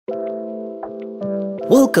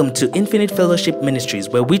Welcome to Infinite Fellowship Ministries,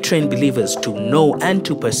 where we train believers to know and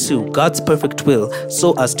to pursue God's perfect will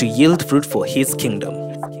so as to yield fruit for His kingdom.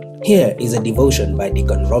 Here is a devotion by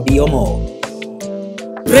Deacon Robbie Omol.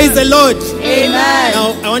 Praise the Lord. Amen.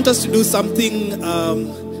 Now, I want us to do something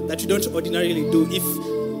that we don't ordinarily do. If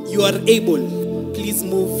you are able, please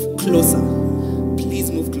move closer.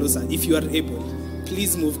 Please move closer. If you are able,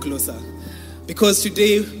 please move closer. Because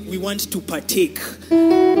today we want to partake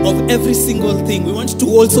of every single thing. We want to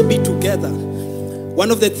also be together. One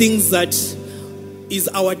of the things that is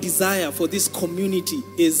our desire for this community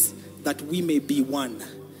is that we may be one.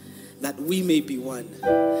 That we may be one.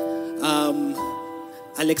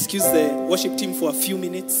 I'll excuse the worship team for a few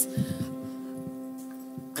minutes.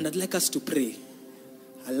 And I'd like us to pray.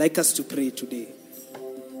 I'd like us to pray today.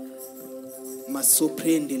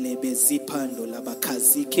 Masoprendele bezipando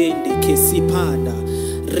labakazikende kesipada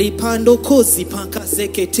ripando kozi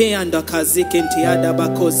pakazekete anda kazekente ada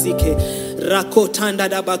bakozike rakotanda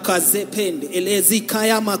da bakazepende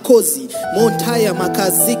elezikaya makozi montaya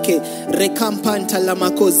makazike rekampanta la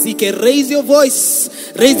makozike. Raise your voice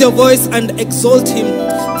and exalt him.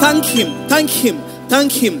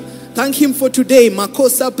 Thank him for today.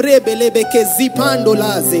 Makosa brebelebeke zipando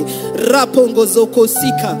laze rapongo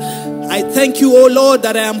zokosika. I thank you, O Lord,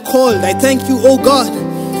 that I am called. I thank you, O God,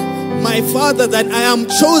 my Father, that I am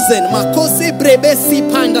chosen. Makose brebesi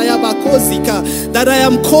panda ya bakozika. That I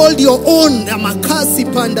am called your own. Makasi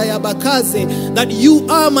panda ya bakaze. That you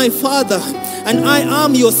are my Father and I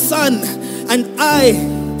am your Son, and I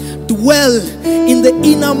dwell in the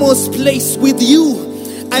innermost place with you.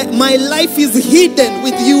 My life is hidden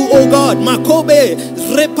with you, O God. Makobe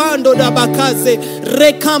repando da bakaze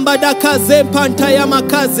rekamba da kaze pantaya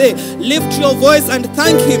makaze. Lift your voice and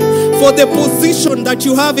thank him for the position that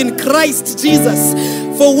you have in Christ Jesus.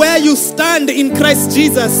 For where you stand in Christ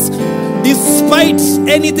Jesus, despite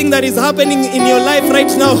anything that is happening in your life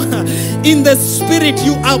right now, in the spirit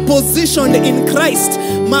you are positioned in Christ.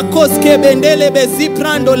 Makoske bendele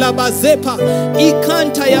beziprando la bazepa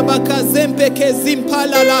ikanta ya bakazempe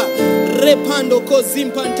kezimpalala repando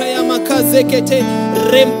kozimpanta ya makazekete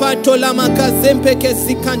rempato la makazempe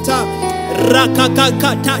kezikanta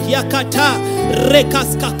rakakakata yakata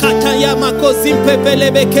rekaskakata ya makozimpe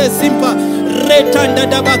pelebe kezimpa retanda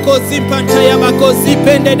da bakozimpanta ya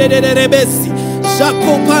makozipende de rebesi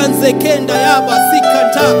jakopanze kenda ya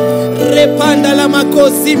basikanta repanda la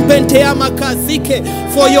makozimpente ya makazike.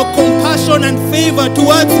 For your compassion and favor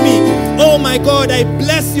towards me. Oh my God, I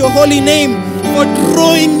bless your holy name for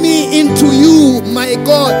drawing me into you, my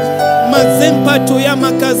God. Mazempa toya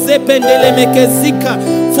makazependele mekezika,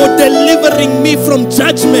 for delivering me from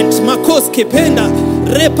judgment. Makos kependa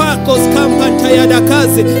repakos kampanta ya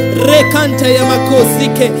dakaze rekanta ya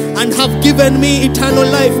makozike, and have given me eternal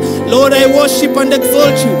life. Lord, I worship and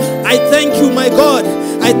exalt you. I thank you, my God.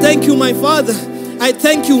 I thank you, my Father. I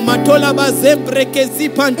thank you, Matola bazembre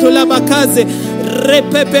kezipantola bakaze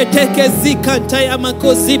repepete kezika ya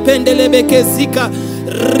makozi pendelebe kezika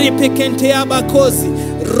ripekente ya bakozi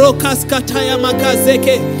rokas kataya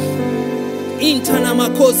makazeke intana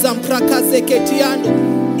makoza mprakazeke tiando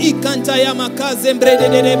ikanta ya makaze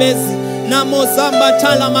mbrededebezi namozamba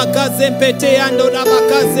tala makaze mpete yando na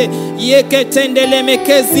bakaze yeketendele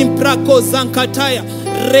mekezi mprako zankataya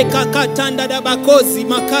rekakatanda da bakozi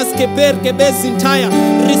makaske perke bezintaya.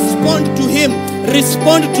 Respond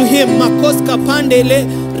to him makoska pandele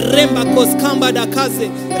remba koskamba da kaze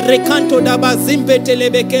rekanto da bazimbe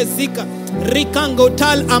telebekezika rikango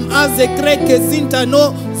tal amaze kreke zinta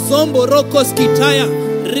no zombo rokos kitaya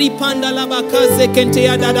ripanda la bakaze kente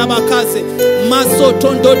ya dada bakaze maso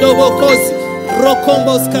tondo dobokozi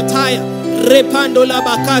rokombos kataya repando la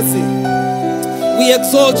bakaze. We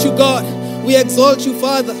exalt you, God. We exalt you,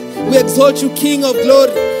 Father. We exalt you, King of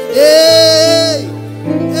glory. Hey,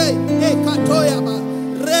 katoya ba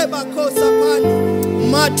reba kosa pani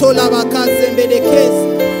mato la bakaze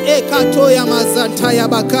mbedekezi katoya mazanta ya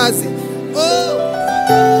bakaze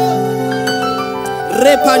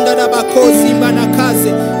repanda da bakozi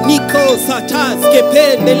mbanakaze niko sataz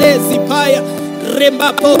kependelezi paya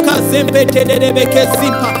remba poka zembete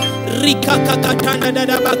debekezipa rikaka katana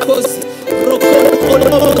da bakozi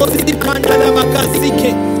rokolo zipanda da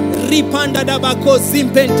bakazike ripanda da bakozi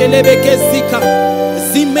mpentelebezika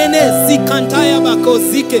zimene zikantaya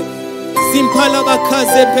bakozike zimpala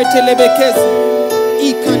bakaze mpentelebekezi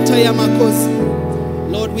ikantaya makozi.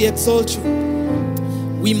 Lord, we exalt you.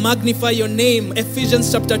 We magnify your name.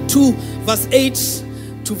 Ephesians chapter 2 verse 8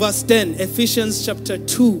 to verse 10. Ephesians chapter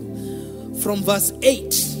 2 from verse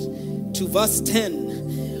 8 to verse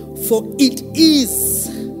 10. For it is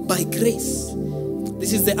by grace.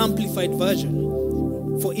 This is the amplified version.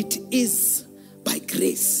 For it is by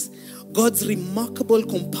grace, God's remarkable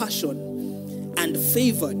compassion and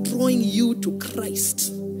favor drawing you to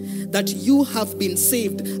Christ, that you have been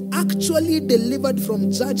saved, actually delivered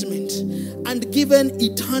from judgment and given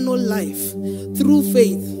eternal life through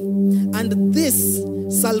faith. And this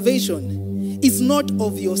salvation is not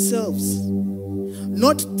of yourselves,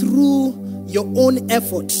 not through your own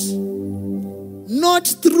effort, not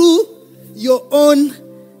through your own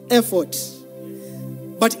effort,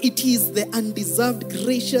 but it is the undeserved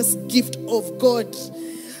gracious gift of God,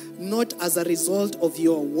 not as a result of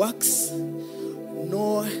your works,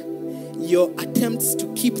 nor your attempts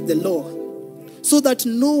to keep the law, so that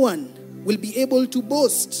no one will be able to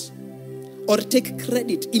boast or take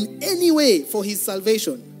credit in any way for his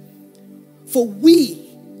salvation. For we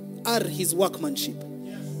are his workmanship,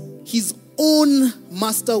 his own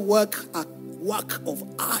masterwork, a work of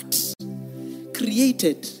art,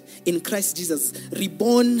 created in Christ Jesus,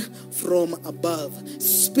 reborn from above,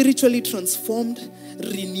 spiritually transformed,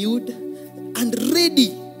 renewed, and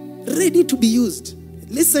ready to be used.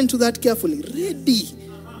 Listen to that carefully. Ready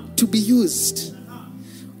to be used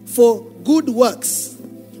for good works,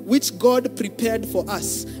 which God prepared for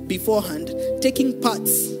us beforehand, taking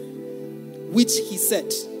parts which he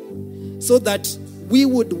set, so that we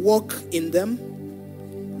would walk in them,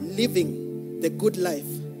 living the good life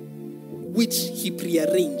which he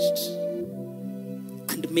prearranged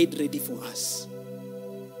and made ready for us.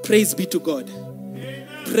 Praise be to God. Amen.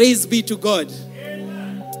 Praise be to God.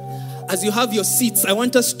 Amen. As you have your seats, I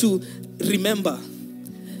want us to remember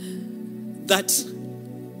that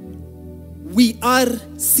we are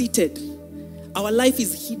seated. Our life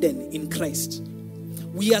is hidden in Christ.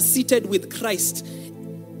 We are seated with Christ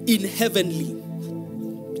in heavenly,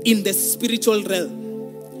 in the spiritual realm.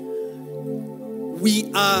 We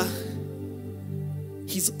are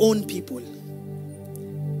his own people.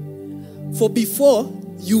 For before,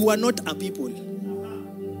 you were not a people.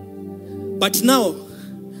 But now,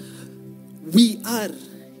 we are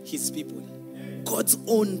his people. God's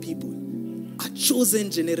own people. A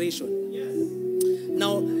chosen generation.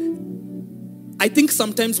 Now, I think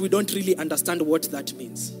sometimes we don't really understand what that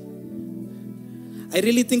means. I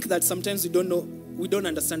really think that sometimes we don't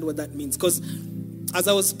understand what that means. Because as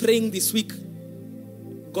I was praying this week,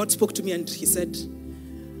 God spoke to me and he said,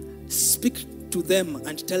 speak to them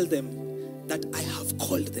and tell them that I have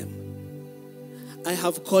called them. I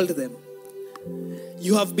have called them.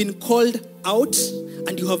 You have been called out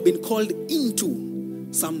and you have been called into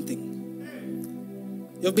something.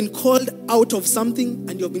 You have been called out of something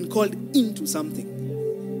and you have been called into something.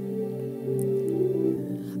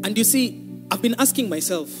 And you see, I've been asking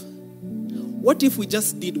myself, what if we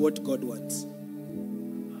just did what God wants?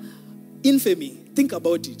 Infamy, think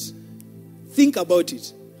about it. Think about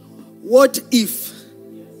it. What if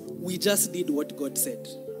we just did what God said?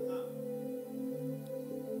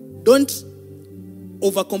 Don't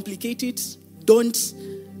overcomplicate it. Don't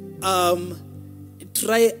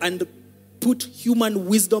try and put human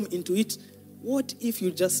wisdom into it. What if you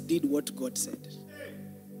just did what God said?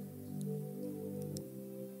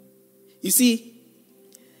 You see,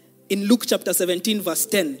 in Luke chapter 17 verse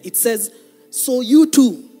 10, it says, so you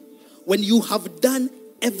too, when you have done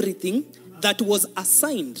everything that was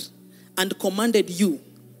assigned and commanded you,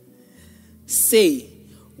 say,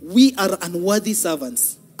 we are unworthy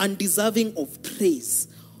servants, undeserving of praise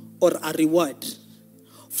or a reward,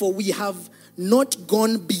 for we have not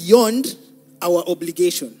gone beyond our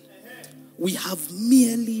obligation. We have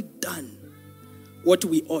merely done what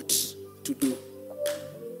we ought to do.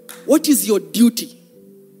 What is your duty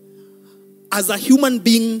as a human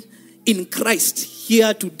being in Christ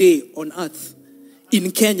here today on earth,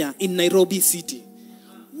 in Kenya, in Nairobi city?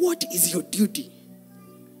 What is your duty?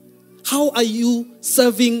 How are you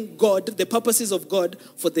serving God, the purposes of God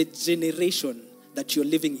for the generation that you're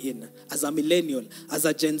living in, as a millennial, as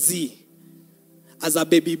a Gen Z, as a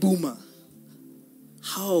baby boomer?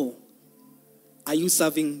 How are you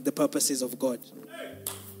serving the purposes of God?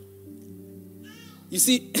 You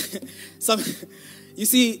see,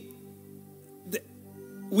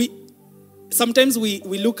 sometimes we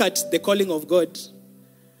look at the calling of God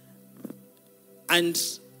and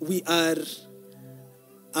we are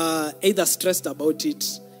either stressed about it.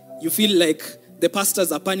 You feel like the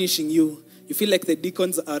pastors are punishing you. You feel like the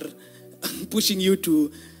deacons are pushing you to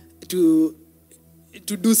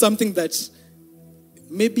do something that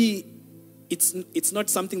maybe it's not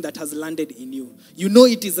something that has landed in you. You know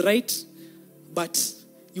it is right, but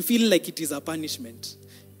you feel like it is a punishment.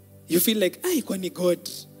 You feel like, ay, kwani God,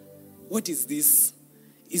 what is this?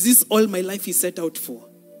 Is this all my life is set out for?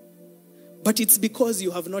 But it's because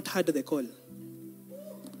you have not heard the call.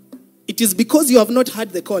 It is because you have not heard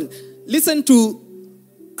the call. Listen to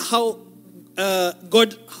how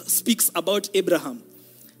God speaks about Abraham.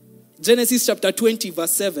 Genesis chapter 20,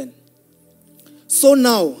 verse 7. So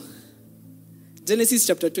now, Genesis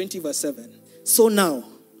chapter 20, verse 7. So now,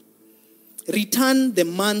 return the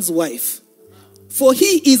man's wife, for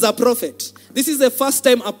he is a prophet. This is the first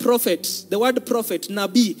time a prophet, the word prophet,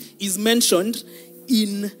 Nabi, is mentioned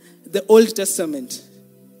in the Old Testament.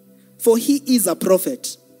 For he is a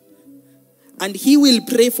prophet, and he will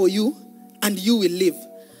pray for you, and you will live.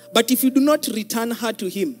 But if you do not return her to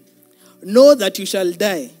him, know that you shall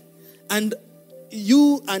die, and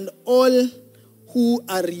you and all who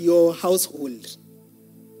are your household.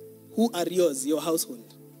 Who are yours, your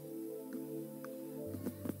household.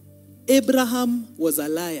 Abraham was a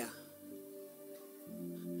liar.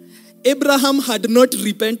 Abraham had not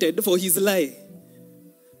repented for his lie.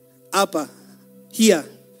 Here.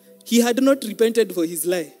 He had not repented for his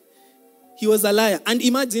lie. He was a liar. And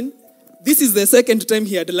imagine, this is the second time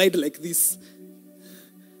he had lied like this.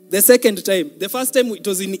 The second time. The first time it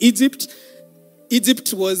was in Egypt.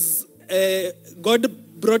 Egypt was, God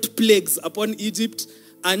brought plagues upon Egypt,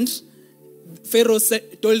 and Pharaoh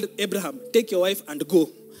told Abraham, take your wife and go.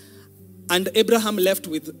 And Abraham left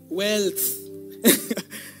with wealth.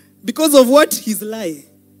 Because of what? His lie.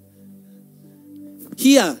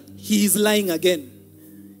 Here, he is lying again.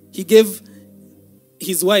 He gave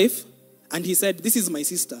his wife, and he said, this is my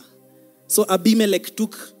sister. So Abimelech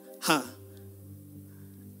took her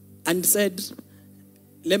and said,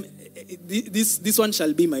 this one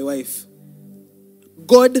shall be my wife.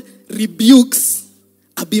 God rebukes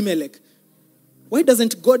Abimelech. Why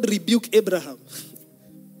doesn't God rebuke Abraham?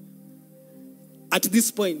 At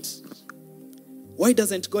this point, why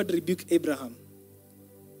doesn't God rebuke Abraham?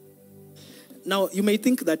 Now, you may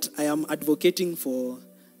think that I am advocating for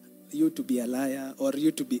you to be a liar or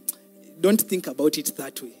you to be... Don't think about it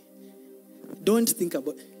that way.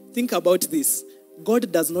 Think about this.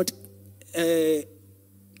 God does not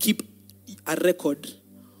keep a record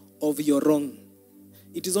of your wrong.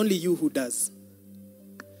 It is only you who does.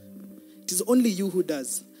 It is only you who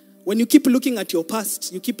does. When you keep looking at your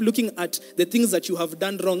past, you keep looking at the things that you have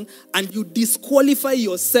done wrong, and you disqualify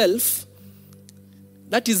yourself,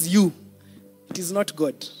 that is you. It is not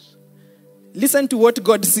God. Listen to what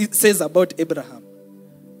God says about Abraham.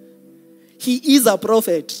 He is a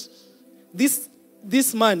prophet.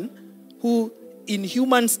 This man who, in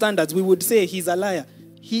human standards, we would say he's a liar.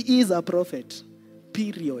 He is a prophet.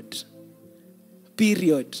 Period.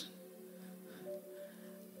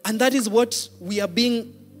 And that is what we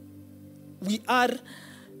are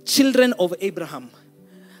children of Abraham.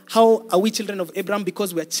 How are we children of Abraham?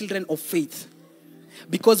 Because we are children of faith.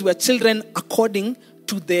 Because we are children according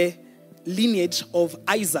to the lineage of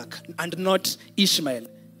Isaac and not Ishmael.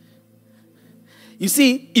 You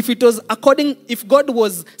see, if God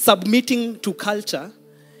was submitting to culture,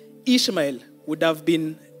 Ishmael would have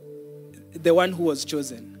been the one who was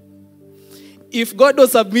chosen. If God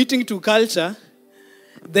was submitting to culture,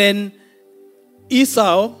 then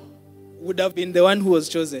Esau would have been the one who was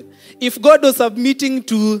chosen. If God was submitting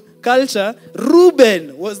to culture,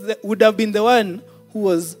 Reuben would have been the one who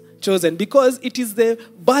was chosen, because it is the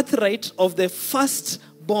birthright of the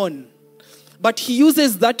firstborn. But he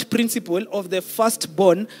uses that principle of the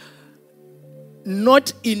firstborn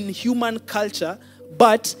not in human culture,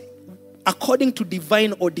 but according to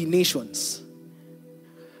divine ordinations,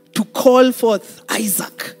 to call forth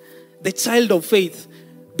Isaac, the child of faith,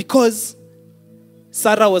 because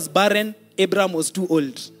Sarah was barren, Abraham was too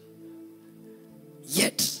old.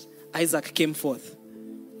 Yet, Isaac came forth.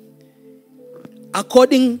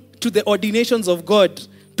 According to the ordinations of God,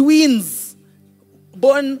 twins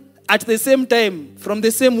born at the same time, from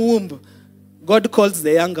the same womb, God calls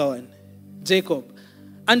the younger one, Jacob.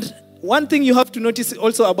 And one thing you have to notice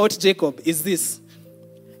also about Jacob is this.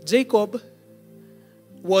 Jacob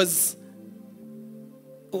was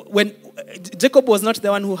not the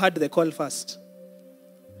one who had the call first.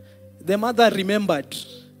 The mother remembered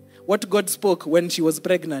what God spoke when she was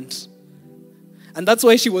pregnant. And that's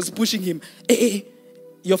why she was pushing him. Hey,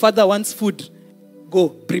 your father wants food. Go,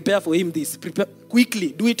 prepare for him this. Prepare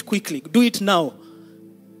quickly. Do it quickly. Do it now.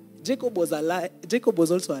 Jacob was a liar. Jacob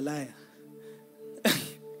was also a liar.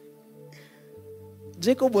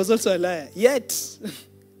 Jacob was also a liar. Yet.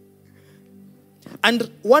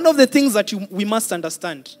 And one of the things that we must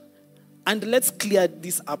understand, and let's clear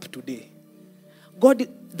this up today.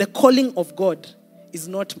 The calling of God is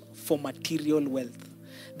not for material wealth.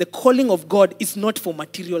 The calling of God is not for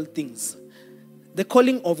material things. The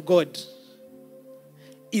calling of God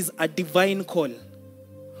is a divine call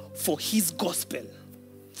for his gospel.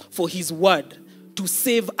 for his word to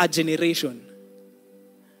save a generation.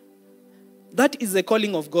 That is the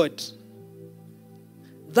calling of God.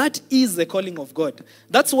 That is the calling of God.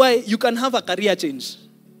 That's why you can have a career change.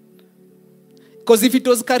 Because if it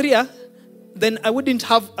was career, then I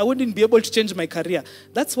wouldn't be able to change my career.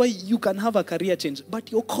 That's why you can have a career change.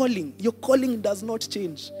 But your calling does not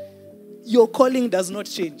change. Your calling does not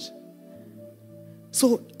change.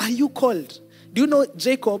 So, are you called? Do you know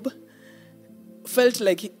Jacob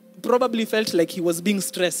probably felt like he was being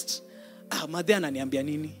stressed? Madhe ananiambia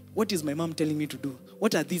nini? What is my mom telling me to do?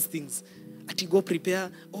 What are these things? Ati go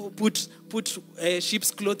prepare, put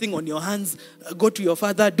sheep's clothing on your hands, go to your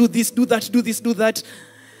father, do this, do that, do this, do that.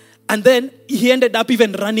 And then he ended up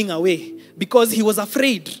even running away because he was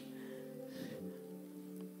afraid.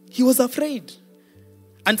 He was afraid.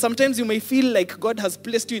 And sometimes you may feel like God has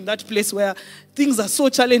placed you in that place where things are so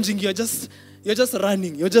challenging, you're just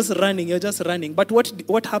running. But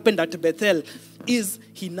what happened at Bethel is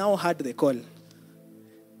he now had the call.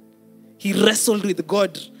 He wrestled with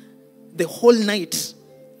God the whole night.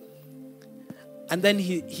 And then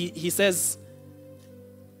he says,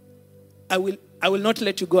 I will not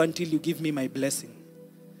let you go until you give me my blessing.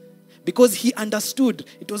 Because he understood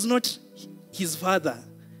it was not his father.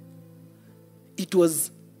 It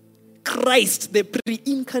was Christ, the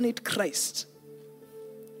pre-incarnate Christ.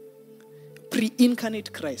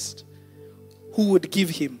 Pre-incarnate Christ who would give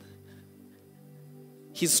him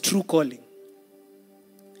his true calling.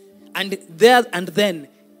 And then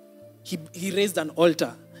he raised an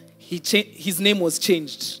altar. His name was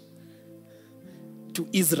changed to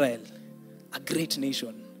Israel, a great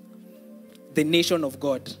nation, the nation of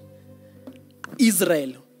God.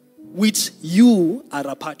 Israel, which you are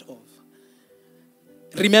a part of.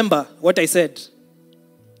 Remember what I said.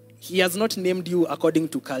 He has not named you according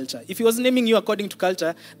to culture. If he was naming you according to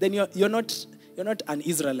culture, then you're not an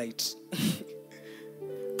Israelite.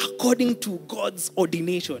 According to God's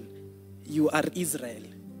ordination, you are Israel.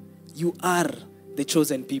 You are the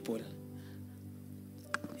chosen people.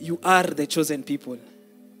 You are the chosen people.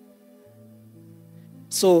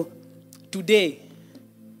 So, today,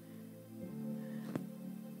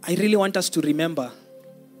 I really want us to remember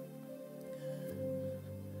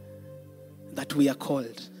that we are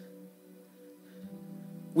called.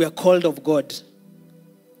 We are called of God.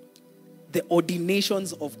 The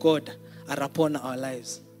ordinations of God are upon our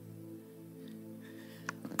lives.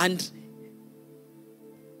 And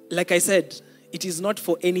like I said, it is not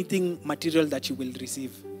for anything material that you will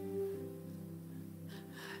receive.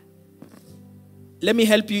 Let me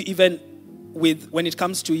help you even with when it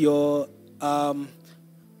comes to your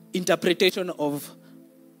interpretation of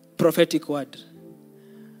prophetic word.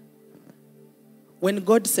 When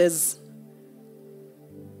God says,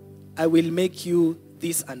 I will make you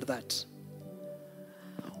this and that,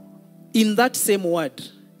 in that same word,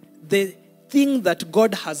 the thing that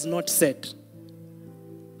God has not said,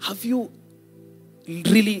 have you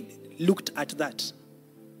really looked at that?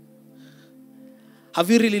 Have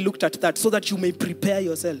you really looked at that so that you may prepare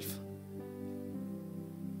yourself?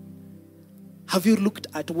 Have you looked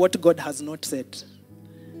at what God has not said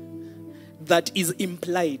that is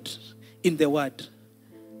implied in the word?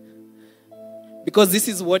 Because this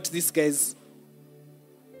is what this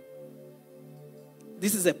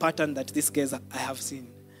is a pattern that these guys I have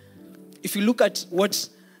seen. If you look at what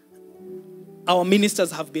our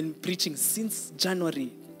ministers have been preaching since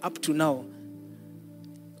January up to now,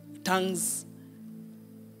 tongues,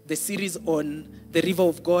 the series on the river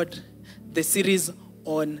of God, the series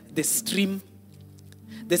on the stream,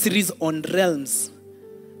 the series on realms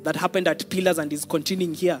that happened at Pillars and is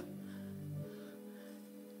continuing here.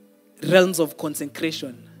 Realms of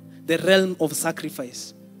consecration, the realm of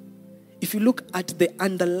sacrifice. If you look at the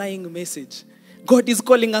underlying message, God is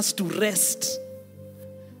calling us to rest.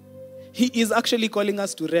 He is actually calling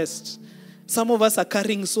us to rest. Some of us are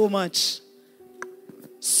carrying so much.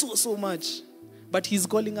 So much. But he's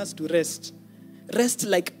calling us to rest. Rest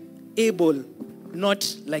like Abel,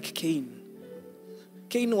 not like Cain.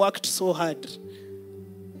 Cain worked so hard.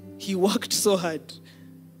 He worked so hard,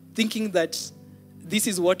 thinking that this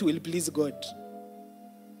is what will please God.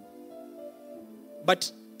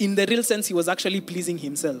 But in the real sense, he was actually pleasing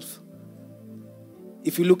himself.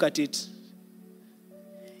 If you look at it,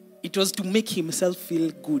 it was to make himself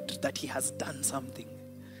feel good that he has done something.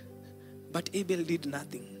 But Abel did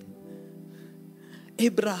nothing.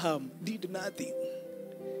 Abraham did nothing.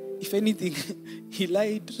 If anything, he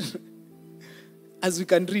lied, as we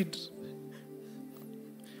can read.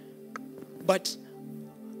 But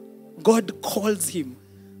God calls him.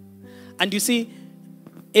 And you see,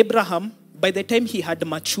 Abraham, by the time he had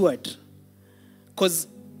matured, because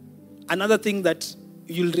Another thing that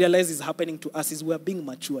you'll realize is happening to us is we're being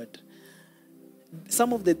matured.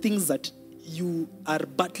 Some of the things that you are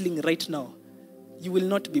battling right now, you will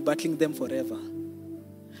not be battling them forever.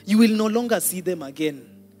 You will no longer see them again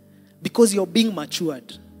because you're being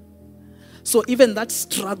matured. So even that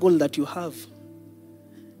struggle that you have,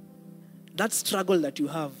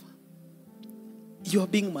 you're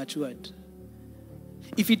being matured.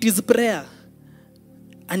 If it is prayer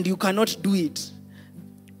and you cannot do it,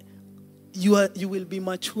 you will be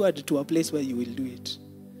matured to a place where you will do it.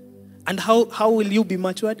 And how will you be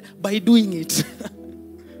matured? By doing it.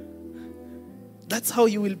 That's how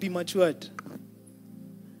you will be matured.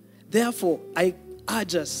 Therefore, I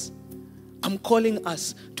urge us, I'm calling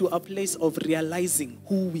us to a place of realizing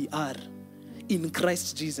who we are in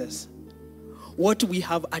Christ Jesus. What we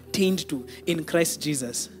have attained to in Christ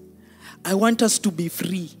Jesus. I want us to be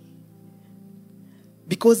free.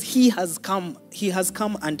 Because He has come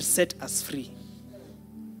and set us free.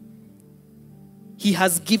 He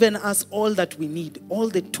has given us all that we need, all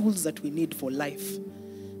the tools that we need for life.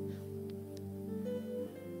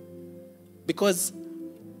 Because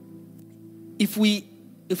if we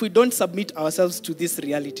don't submit ourselves to this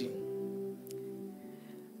reality,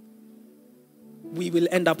 we will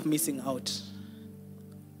end up missing out.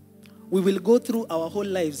 We will go through our whole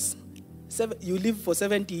lives. You live for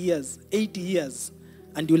 70 years, 80 years,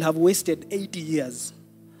 and you'll have wasted 80 years.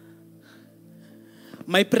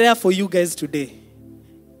 My prayer for you guys today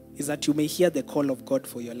is that you may hear the call of God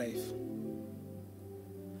for your life.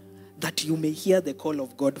 That you may hear the call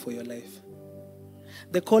of God for your life.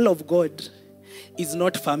 The call of God is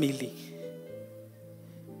not family.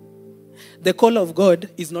 The call of God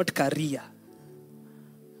is not career.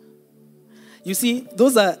 You see,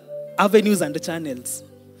 those are avenues and channels.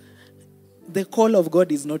 The call of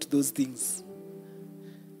God is not those things.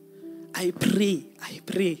 I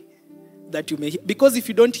pray that you may hear. Because if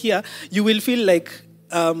you don't hear, you will feel like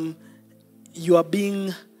you are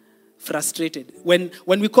being frustrated. When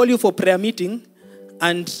we call you for prayer meeting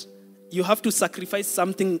and you have to sacrifice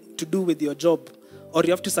something to do with your job, or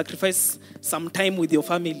you have to sacrifice some time with your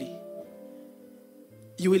family,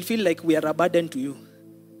 you will feel like we are a burden to you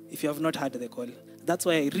if you have not had the call. That's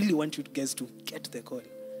why I really want you guys to get the call.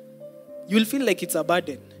 You will feel like it's a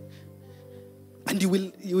burden. And you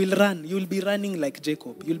will run. You will be running like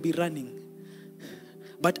Jacob. You'll be running.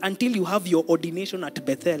 But until you have your ordination at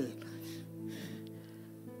Bethel,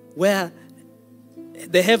 where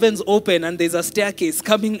the heavens open and there's a staircase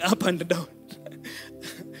coming up and down.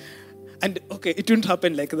 And okay, it won't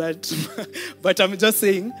happen like that. But I'm just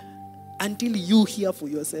saying, until you hear for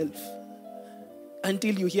yourself.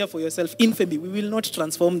 Until you hear for yourself, infamy, we will not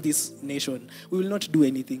transform this nation. We will not do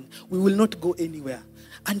anything. We will not go anywhere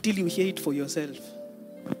until you hear it for yourself.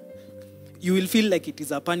 You will feel like it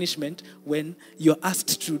is a punishment when you're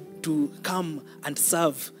asked to come and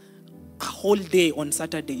serve a whole day on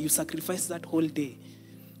Saturday. You sacrifice that whole day.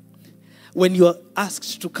 When you're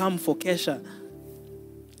asked to come for Kesha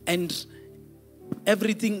and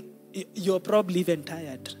everything, you're probably even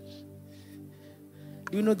tired.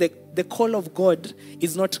 You know, the call of God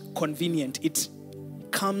is not convenient. It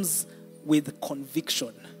comes with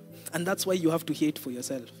conviction. And that's why you have to hear it for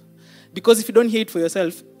yourself. Because if you don't hear it for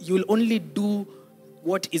yourself, you will only do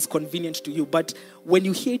what is convenient to you. But when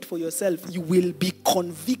you hear it for yourself, you will be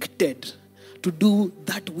convicted to do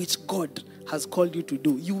that which God has called you to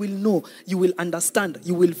do. You will know, you will understand,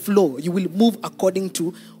 you will flow, you will move according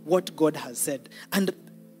to what God has said. And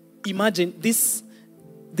imagine this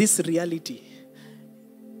reality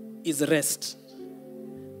is rest.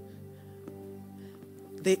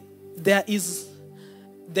 There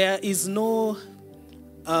is no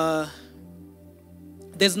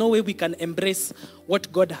there's no way we can embrace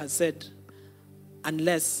what God has said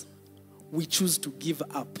unless we choose to give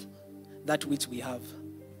up that which we have.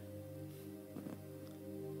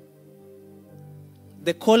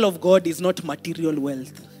 The call of God is not material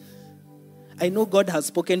wealth. I know God has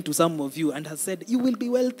spoken to some of you and has said, you will be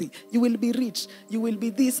wealthy, you will be rich, you will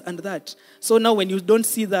be this and that. So now when you don't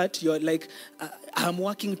see that, you're like, I am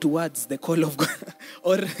working towards the call of God.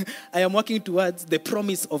 Or I am working towards the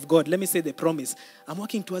promise of God. Let me say the promise. I'm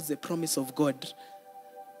working towards the promise of God.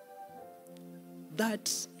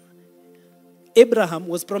 That Abraham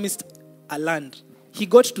was promised a land. He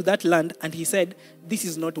got to that land and he said, this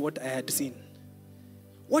is not what I had seen.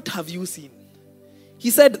 What have you seen?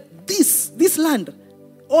 He said, this land,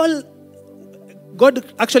 all, God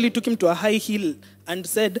actually took him to a high hill and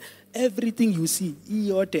said, everything you see,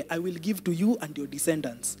 I will give to you and your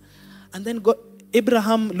descendants. And then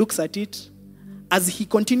Abraham looks at it. As he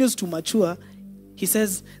continues to mature, he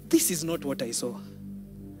says, this is not what I saw.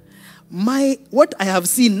 what I have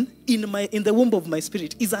seen in the womb of my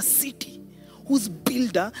spirit is a city whose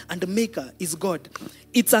builder and maker is God.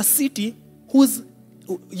 It's a city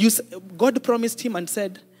God promised him and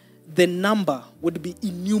said the number would be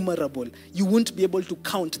innumerable. You won't be able to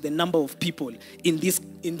count the number of people in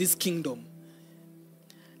this kingdom.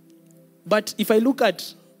 But if I look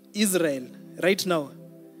at Israel right now,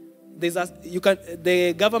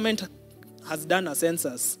 the government has done a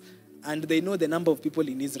census and they know the number of people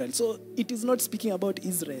in Israel. So it is not speaking about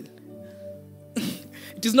Israel.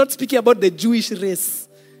 It is not speaking about the Jewish race.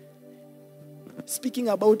 Speaking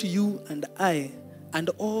about you and I and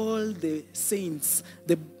all the saints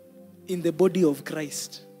in the body of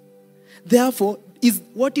Christ. Therefore,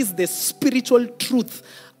 what is the spiritual truth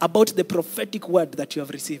about the prophetic word that you have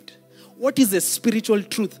received? What is the spiritual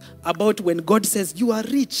truth about when God says you are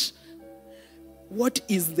rich? What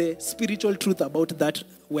is the spiritual truth about that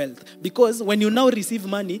wealth? Because when you now receive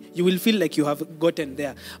money, you will feel like you have gotten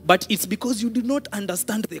there. But it's because you did not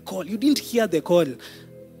understand the call. You didn't hear the call.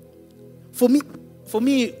 For me,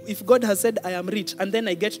 if God has said I am rich, and then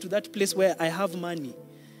I get to that place where I have money,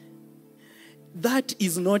 that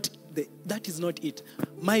is not it.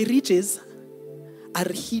 My riches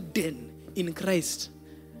are hidden in Christ.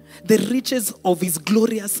 The riches of his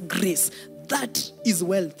glorious grace, that is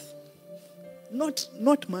wealth. Not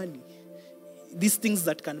money. These things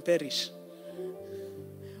that can perish.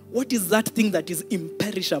 What is that thing that is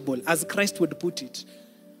imperishable, as Christ would put it?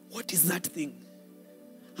 What is that thing?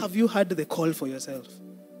 Have you heard the call for yourself?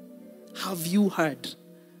 Have you heard?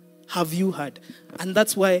 And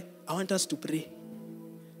that's why I want us to pray.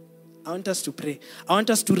 I want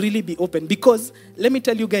us to really be open. Because, let me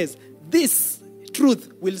tell you guys, this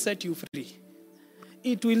truth will set you free.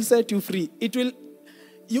 It will set you free. You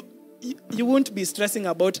won't be stressing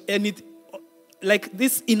about anything. Like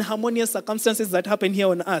these inharmonious circumstances that happen here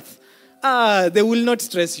on earth. They will not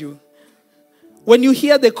stress you. When you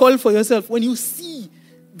hear the call for yourself, when you see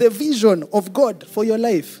the vision of God for your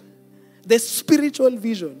life, the spiritual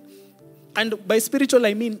vision, and by spiritual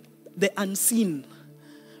I mean the unseen,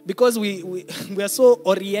 because we are so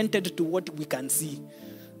oriented to what we can see.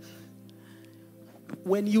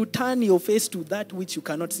 When you turn your face to that which you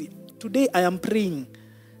cannot see, today I am praying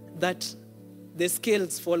that the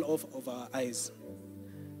scales fall off of our eyes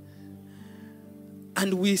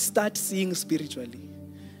and we start seeing spiritually.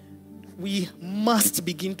 We must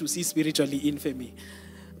begin to see spiritually in Femi,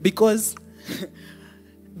 because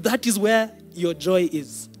that is where your joy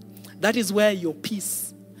is. That is where your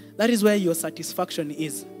peace, that is where your satisfaction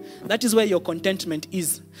is. That is where your contentment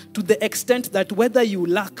is. To the extent that whether you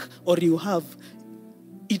lack or you have,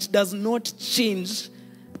 it does not change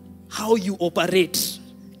how you operate.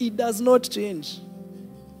 It does not change.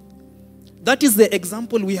 That is the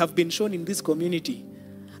example we have been shown in this community.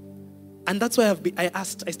 And that's why I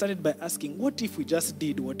started by asking, what if we just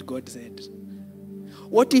did what God said?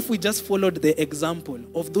 What if we just followed the example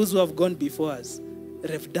of those who have gone before us?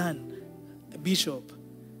 Rev Dan, Bishop,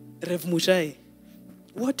 Rev Mushai.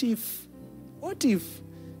 What if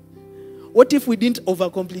we didn't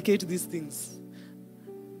overcomplicate these things?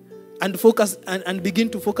 And focus and begin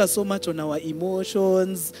to focus so much on our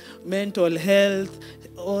emotions, mental health,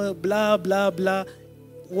 or blah, blah, blah.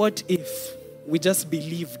 What if we just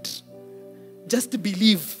believed? Just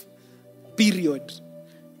believe, period,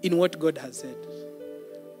 in what God has said.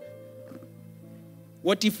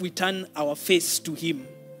 What if we turn our face to him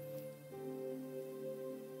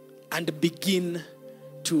and begin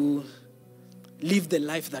to live the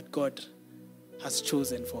life that God has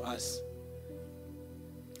chosen for us?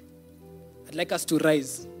 I'd like us to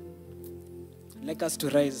rise. I'd like us to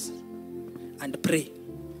rise and pray.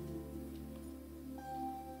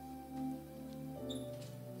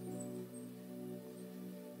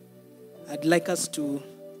 I'd like us to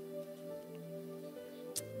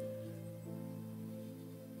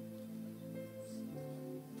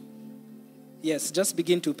just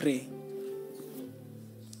begin to pray.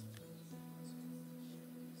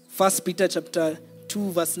 1 Peter chapter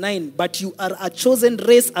 2 verse 9. But you are a chosen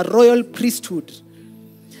race, a royal priesthood,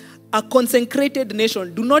 a consecrated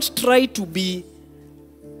nation. Do not try to be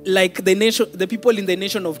like the people in the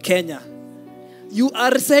nation of Kenya. You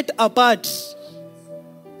are set apart.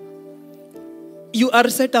 You are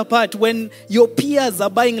set apart. When your peers are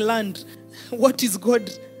buying land, what is God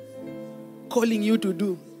calling you to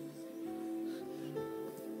do?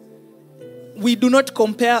 We do not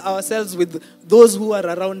compare ourselves with those who are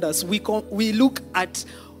around us. We look at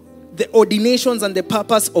the ordinations and the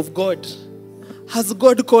purpose of God. Has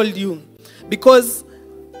God called you? Because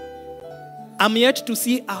I'm yet to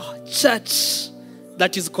see a church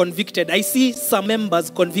that is convicted. I see some members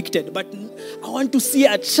convicted, but I want to see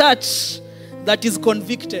a church that is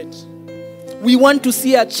convicted. We want to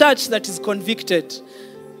see a church that is convicted.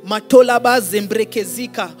 Matolaba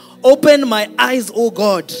zembrekezika. Open my eyes, oh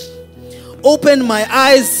God. Open my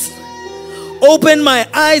eyes. Open my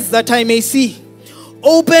eyes that I may see.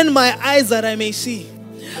 Open my eyes that I may see.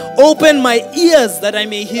 Open my ears that I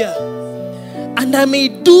may hear. And I may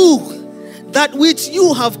do that which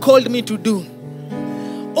you have called me to do.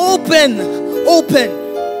 Open.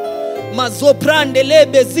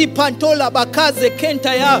 Mazoprandelebe zipantola bakaze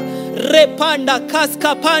kentaya. Repanda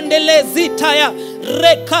kaska pandele zitaya.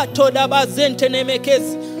 Rekato dabazente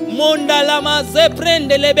nemekezi. Monda lama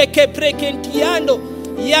zeprendele beke prekentiando.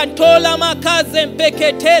 Yantola makaze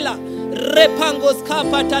mpeketela. Repangos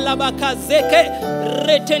kapata labakazeke.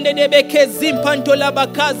 Retende debeke zimpantola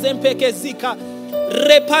bakaze mpekezika.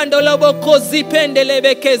 Repando loboko zipendele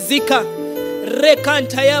beke zika.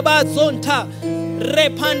 Rekanta yabazonta.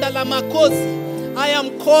 Repanda la makozi. I am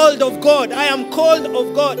called of God. I am called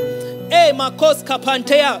of God. Makos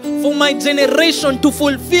kapantea, for my generation to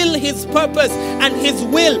fulfill his purpose and his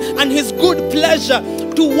will and his good pleasure,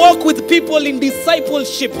 to walk with people in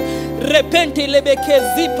discipleship. Repente lebeke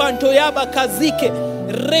zipanto yaba kazike.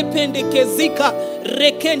 Repende kezika.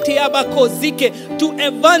 Rekente yaba kozike. To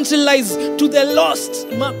evangelize to the lost.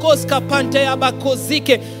 Makos kapante yaba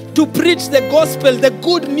kozike. To preach the gospel, the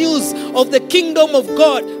good news of the kingdom of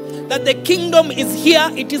God. That the kingdom is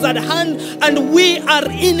here, it is at hand, and we are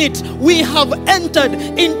in it. We have entered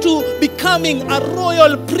into becoming a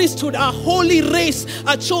royal priesthood, a holy race,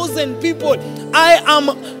 a chosen people. I am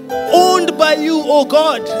owned by you, O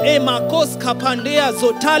God. Emakos kapandea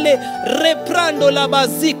zotale reprando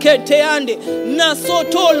labazike teande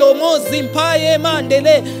nasotolo mozimpaye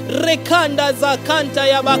mandele rekanda zakanta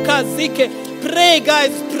yabakazike. Pray,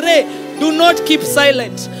 guys, pray. Do not keep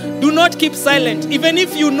silent. Do not keep silent. Even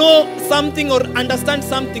if you know something or understand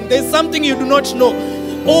something, there's something you do not know.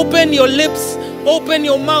 Open your lips, open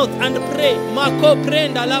your mouth and pray. Mako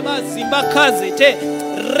prenda laba zimbakaze te.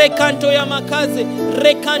 Rekanto ya makaze.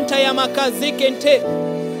 Rekanta ya makaze kente.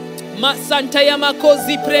 Masanta ya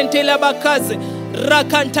makozi prente labakaze.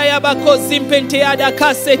 Rakanta ya bakozi mpente ya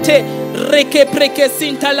dakase te. Reke preke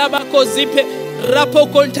sinta labakozi pe.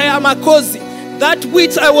 Rapokonta ya makozi. That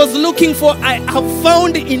which I was looking for, I have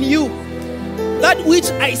found in you. That which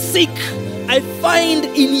I seek, I find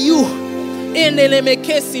in you.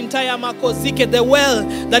 The well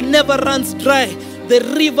that never runs dry. The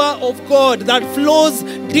river of God that flows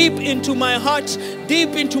deep into my heart,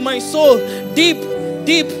 deep into my soul, deeper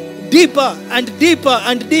and deeper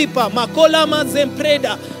and deeper. Makola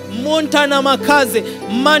mazempreda. Montana makaze,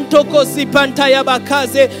 mantoko sipantaya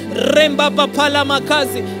bakaze, remba papala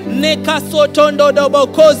makaze, neka sotondo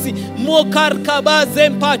dobokozi, mokar kabaze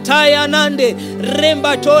mpataya nande,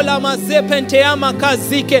 remba tola mazepentea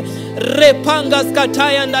makazike, repanga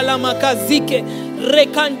skataya ndala makazike,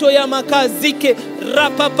 rekanto ya makazike,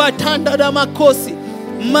 rapapatanda da makosi,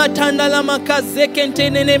 matanda la makazeke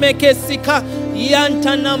ntenene mekesika,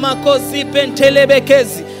 yantana makosi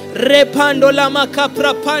pentelebekezi. Repando la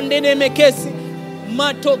makapra pandene mekesi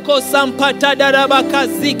matoko sampata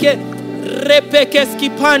darabakazike repekeski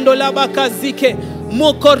pando la bakazike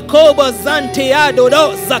mokorkoba zante yado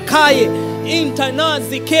do zakaye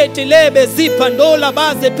intanazi kete lebe zipandola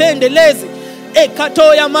baze pendelezi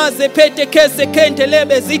ekatoya maze pete kese kente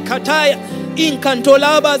lebe zikataya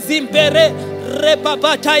inkantolaba zimpere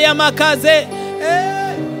repapataya makaze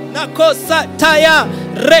nakosa taya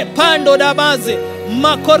repando da baze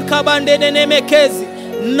makor kabande nemekezi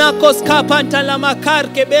nakos kapanta la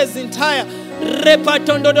makarke bezintaya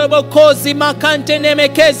repatondo dobokozi makante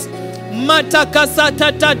nemekezi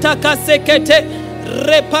matakasata tatakasekete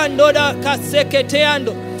repando da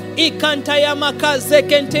kaseketeando ikanta ya makaze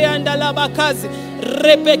kenteanda la bakazi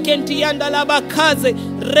repekentianda la bakaze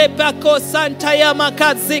repako santa ya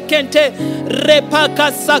makazi kente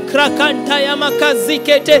repaka sakrakanta ya makazi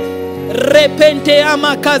kete repente ya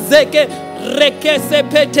makazeke rekese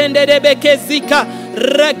petende debekezika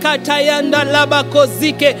rekatayanda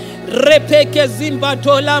labakozike repeke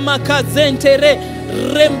zimbato la makazentere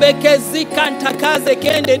rembekezika ntakaze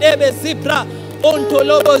kende debe zipra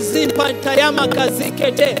ontolobo zimpanta ya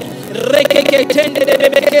makazikete rekeke tende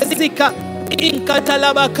debekezika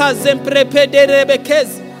inkatalabakaze mprepede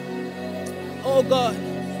rebekezi. Oh God,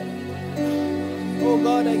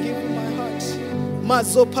 I give you my heart.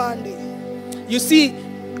 Mazopande. You see,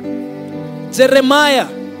 Jeremiah,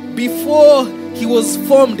 before he was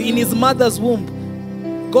formed in his mother's womb,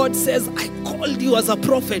 God says, I called you as a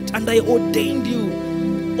prophet and I ordained you.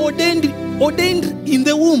 Ordained in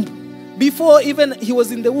the womb Before even he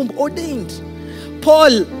was in the womb, ordained.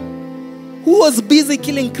 Paul, who was busy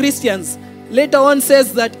killing Christians, later on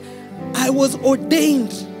says that I was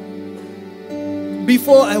ordained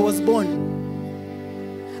before I was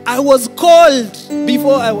born. I was called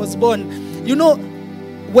before I was born. You know,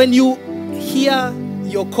 when you hear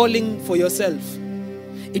your calling for yourself,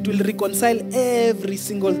 it will reconcile every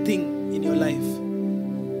single thing in your life.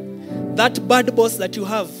 That bad boss that you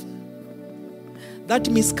have, that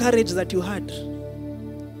miscarriage that you had,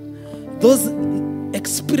 those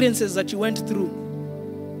experiences that you went through,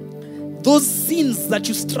 those sins that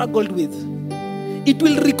you struggled with, it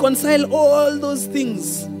will reconcile all those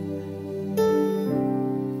things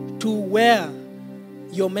to where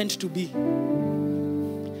you're meant to be.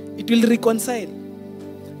 It will reconcile.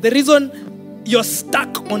 The reason you're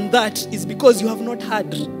stuck on that is because you have not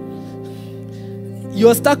heard.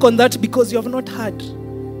 You're stuck on that because you have not heard.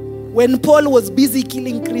 When Paul was busy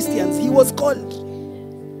killing Christians, he was called.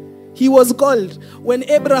 He was called. When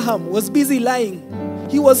Abraham was busy lying,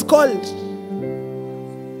 he was called.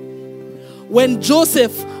 When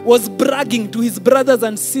Joseph was bragging to his brothers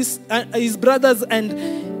and his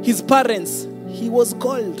parents, he was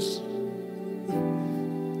called.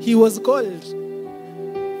 He was called.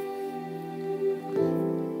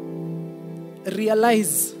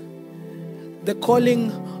 Realize the calling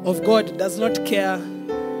of God does not care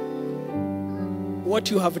what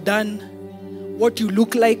you have done, what you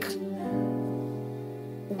look like,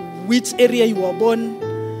 which area you were born,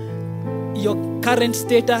 your current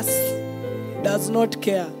status, does not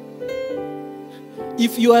care.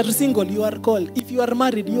 If you are single, you are called. If you are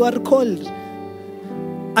married, you are called.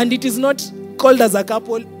 And it is not called as a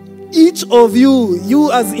couple. Each of you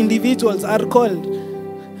as individuals are called.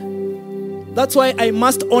 That's why I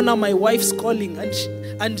must honor my wife's calling,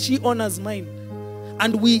 and she honors mine.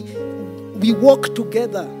 And we work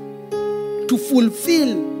together to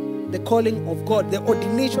fulfill the calling of God, the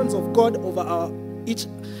ordinations of God over our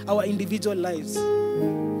individual lives.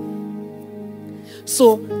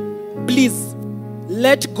 So, please,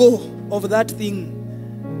 let go of that thing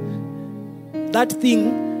that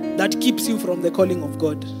keeps you from the calling of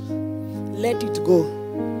God. Let it go.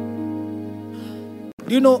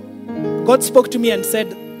 Do you know, God spoke to me and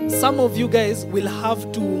said, some of you guys will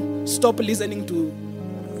have to stop listening to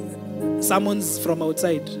sermons from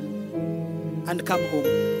outside and come home.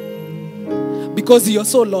 Because you're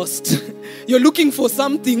so lost. You're looking for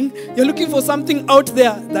something out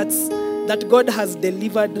there that God has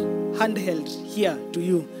delivered handheld here to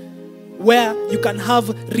you, where you can have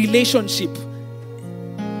relationship.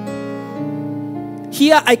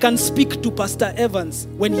 Here I can speak to Pastor Evans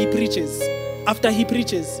when he preaches, after he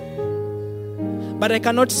preaches. But I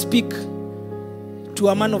cannot speak to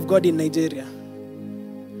a man of God in Nigeria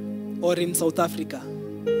or in South Africa.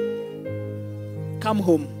 Come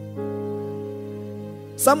home.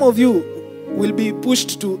 Some of you will be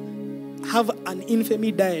pushed to have an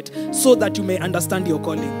infamy diet so that you may understand your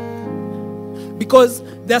calling. Because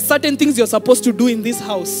there are certain things you're supposed to do in this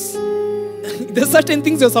house. There are certain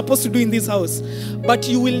things you're supposed to do in this house. But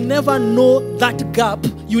you will never know that gap.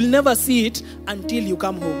 You will never see it until you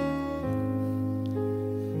come home.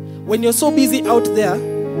 When you're so busy out there,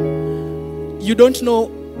 you don't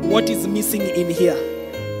know what is missing in here.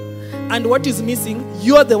 And what is missing,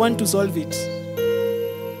 you're the one to solve it.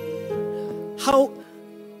 How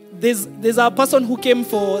there's a person who came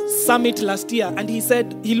for summit last year, and he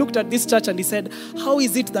looked at this church and he said, how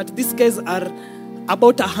is it that these guys are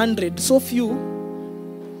about 100, so few?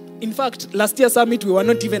 In fact, last year summit we were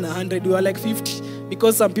not even 100, we were like 50,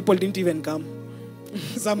 because some people didn't even come,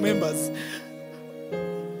 some members.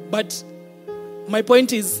 But my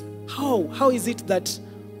point is, how is it that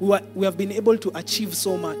we have been able to achieve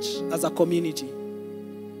so much as a community?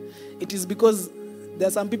 It is because there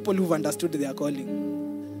are some people who've understood their calling.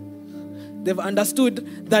 They've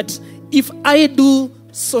understood that if I do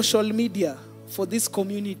social media for this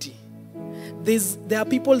community, there are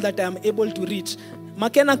people that I am able to reach.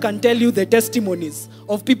 McKenna can tell you the testimonies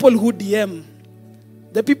of people who DM.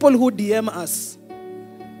 The people who DM us.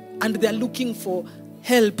 And they're looking for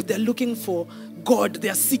help. They're looking for God.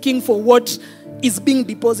 They're seeking for what is being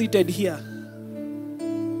deposited here.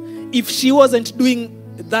 If she wasn't doing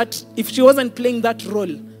that, if she wasn't playing that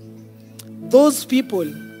role, those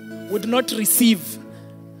people would not receive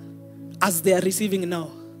as they are receiving now.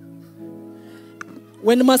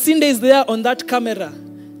 When Masinde is there on that camera,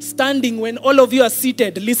 standing when all of you are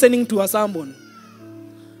seated, listening to a sermon,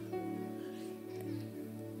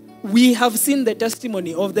 we have seen the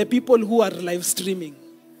testimony of the people who are live streaming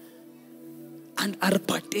and are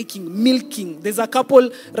partaking, milking. There's a couple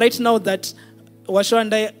right now that Washo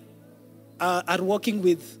and I are working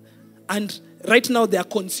with, and right now they are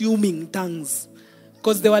consuming tongues.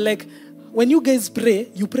 Because they were like, when you guys pray,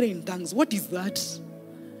 you pray in tongues. What is that?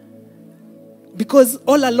 Because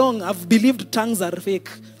all along I've believed tongues are fake.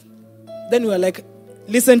 Then we were like,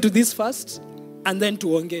 listen to this first, and then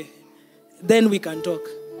tuonge. Then we can talk.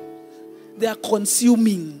 They are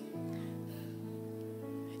consuming.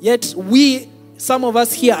 Yet some of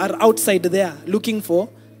us here are outside there looking for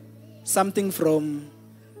something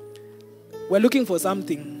we're looking for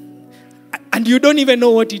something. And you don't even know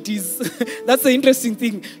what it is. That's the interesting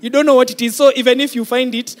thing. You don't know what it is. So even if you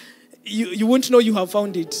find it, you won't know you have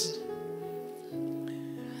found it.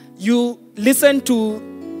 You listen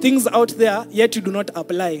to things out there, yet you do not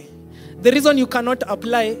apply. The reason you cannot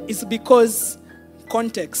apply is because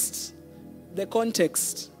context. The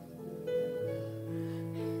context.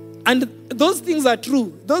 And those things are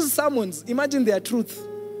true. Those sermons, imagine they are truth.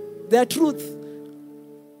 They are truth.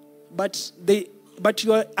 But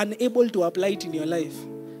you are unable to apply it in your life.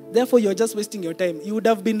 Therefore, you're just wasting your time. You would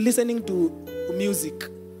have been listening to music.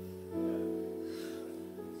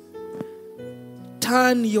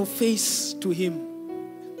 Turn your face to Him.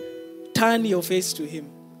 Turn your face to Him.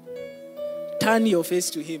 Turn your face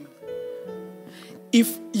to Him.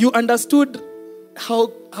 If you understood how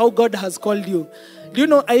God has called you, do you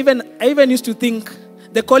know, I even used to think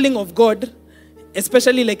the calling of God,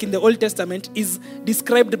 especially like in the Old Testament, is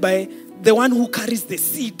described by the one who carries the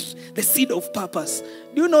seed of purpose.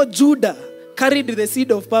 Do you know Judah carried the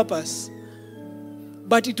seed of purpose?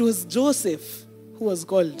 But it was Joseph who was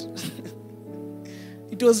called.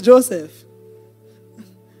 It was Joseph.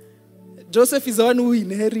 Joseph is the one who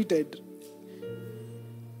inherited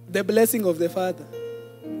the blessing of the father.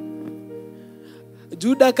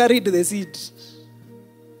 Judah carried the seed.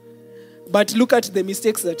 But look at the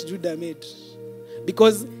mistakes that Judah made.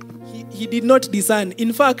 Because he did not discern.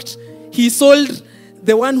 In fact, he sold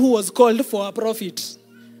the one who was called for a profit.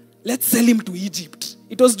 Let's sell him to Egypt.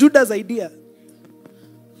 It was Judah's idea.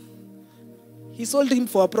 He sold him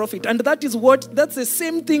for a profit. And that's the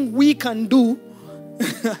same thing we can do.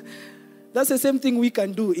 That's the same thing we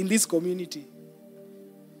can do in this community.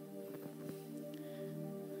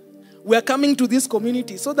 We are coming to this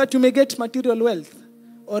community so that you may get material wealth,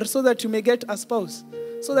 or so that you may get a spouse,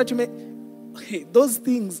 so that you may... Hey, those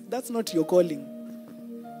things, that's not your calling.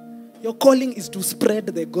 Your calling is to spread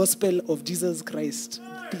the gospel of Jesus Christ.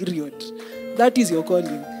 Period. That is your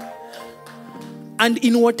calling. And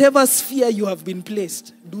in whatever sphere you have been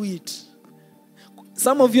placed, do it.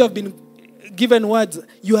 Some of you have been given words.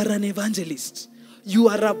 You are an evangelist. You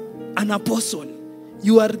are an apostle.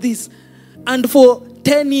 You are this. And for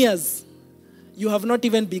 10 years, you have not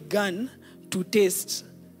even begun to taste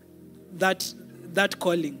that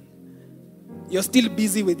calling. You're still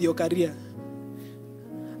busy with your career.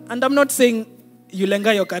 And I'm not saying you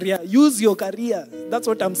lenga your career. Use your career. That's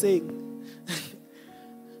what I'm saying.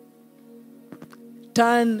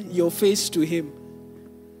 Turn your face to Him.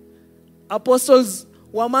 Apostles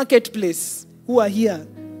were marketplace who are here.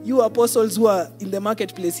 You apostles who are in the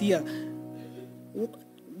marketplace here.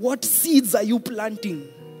 What seeds are you planting?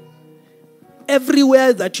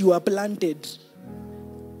 Everywhere that you are planted,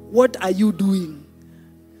 what are you doing?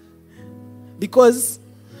 Because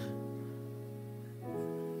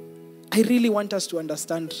I really want us to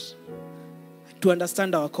understand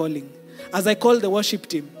our calling. As I call the worship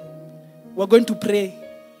team, we're going to pray.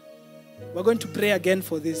 We're going to pray again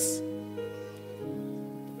for this.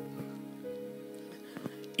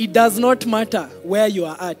 It does not matter where you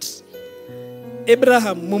are at.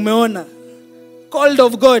 Abraham, mumeona, called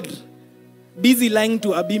of God, busy lying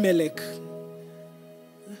to Abimelech.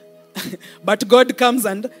 But God comes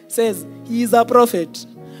and says, he is a prophet.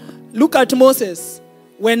 Look at Moses.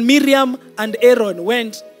 When Miriam and Aaron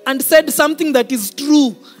went and said something that is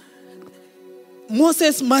true.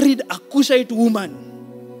 Moses married a Cushite woman.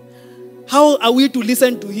 How are we to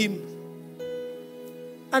listen to him?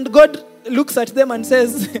 And God looks at them and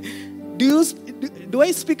says, do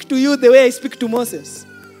I speak to you the way I speak to Moses?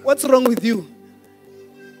 What's wrong with you?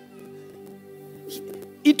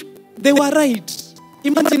 They were right.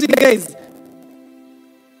 Imagine, guys.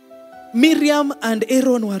 Miriam and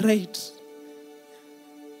Aaron were right.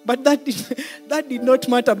 But that did not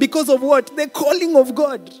matter. Because of what? The calling of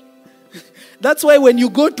God. That's why when you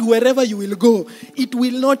go to wherever you will go, it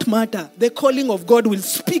will not matter. The calling of God will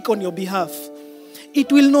speak on your behalf.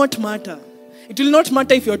 It will not matter. It will not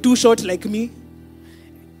matter if you're too short like me.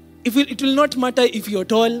 It will not matter if you're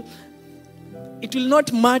tall. It will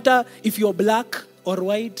not matter if you're black or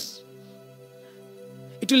white.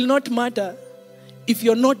 It will not matter if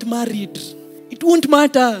you're not married. It won't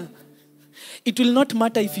matter. It will not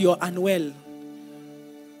matter if you're unwell.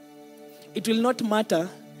 It will not matter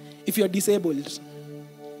if you're disabled.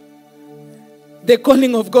 The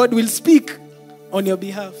calling of God will speak on your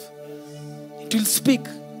behalf. It will speak.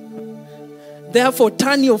 Therefore,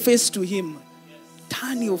 turn your face to Him.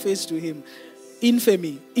 Turn your face to Him.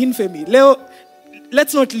 Infamy. Leo,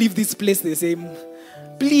 let's not leave this place the same.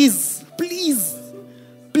 Please,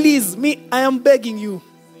 me, I am begging you.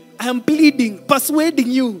 I am pleading,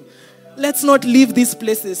 persuading you. Let's not leave this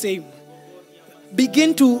place the same.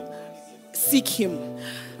 Begin to seek Him.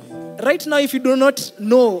 Right now, if you do not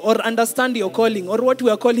know or understand your calling or what we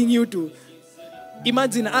are calling you to,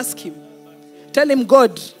 imagine, ask Him. Tell Him,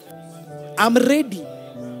 God, I'm ready.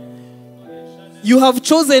 You have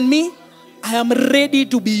chosen me. I am ready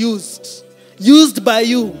to be used. Used by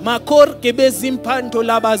you. Makor kebe zimpanto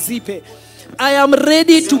labazipe. I am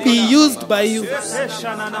ready to be used by you.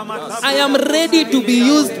 I am ready to be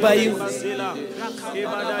used by you.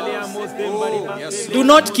 Do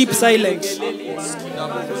not keep silent.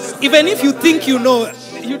 Even if you think you know,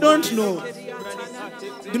 you don't know.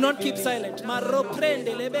 Do not keep silent.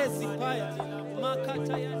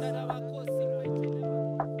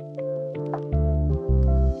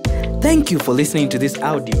 Thank you for listening to this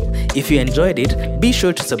audio. If you enjoyed it, be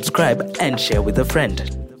sure to subscribe and share with a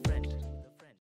friend.